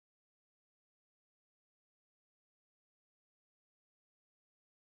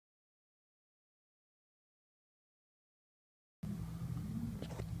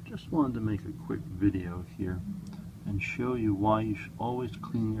Just wanted to make a quick video here and show you why you should always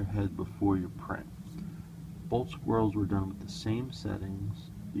clean your head before you print. Both squirrels were done with the same settings.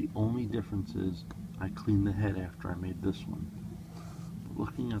 The only difference is I cleaned the head after I made this one. But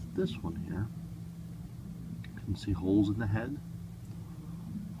looking at this one here, you can see holes in the head,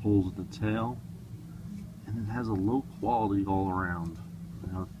 holes in the tail, and it has a low quality all around.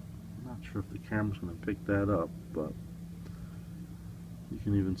 Now, I'm not sure if the camera's going to pick that up, but you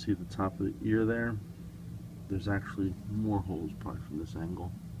can even see the top of the ear there. There's actually more holes probably from this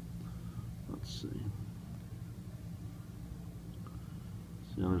angle. Let's see.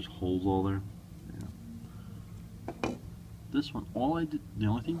 See how there's holes all there? Yeah. This one, the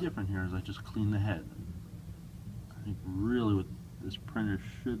only thing different here is I just cleaned the head. I think really what this printer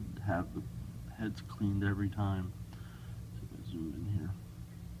should have the heads cleaned every time. So if I zoom in here.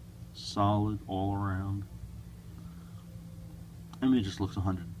 Solid all around. I mean, it just looks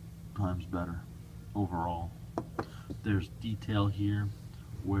 100 times better overall. There's detail here,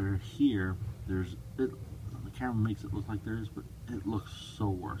 where here the camera makes it look like there is, but it looks so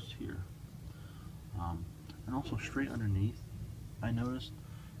worse here. And also straight underneath, I noticed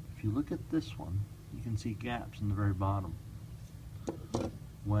if you look at this one, you can see gaps in the very bottom.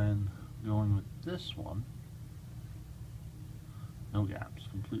 When going with this one, no gaps,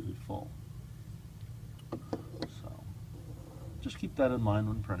 completely full. So just keep that in mind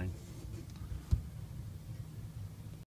when printing.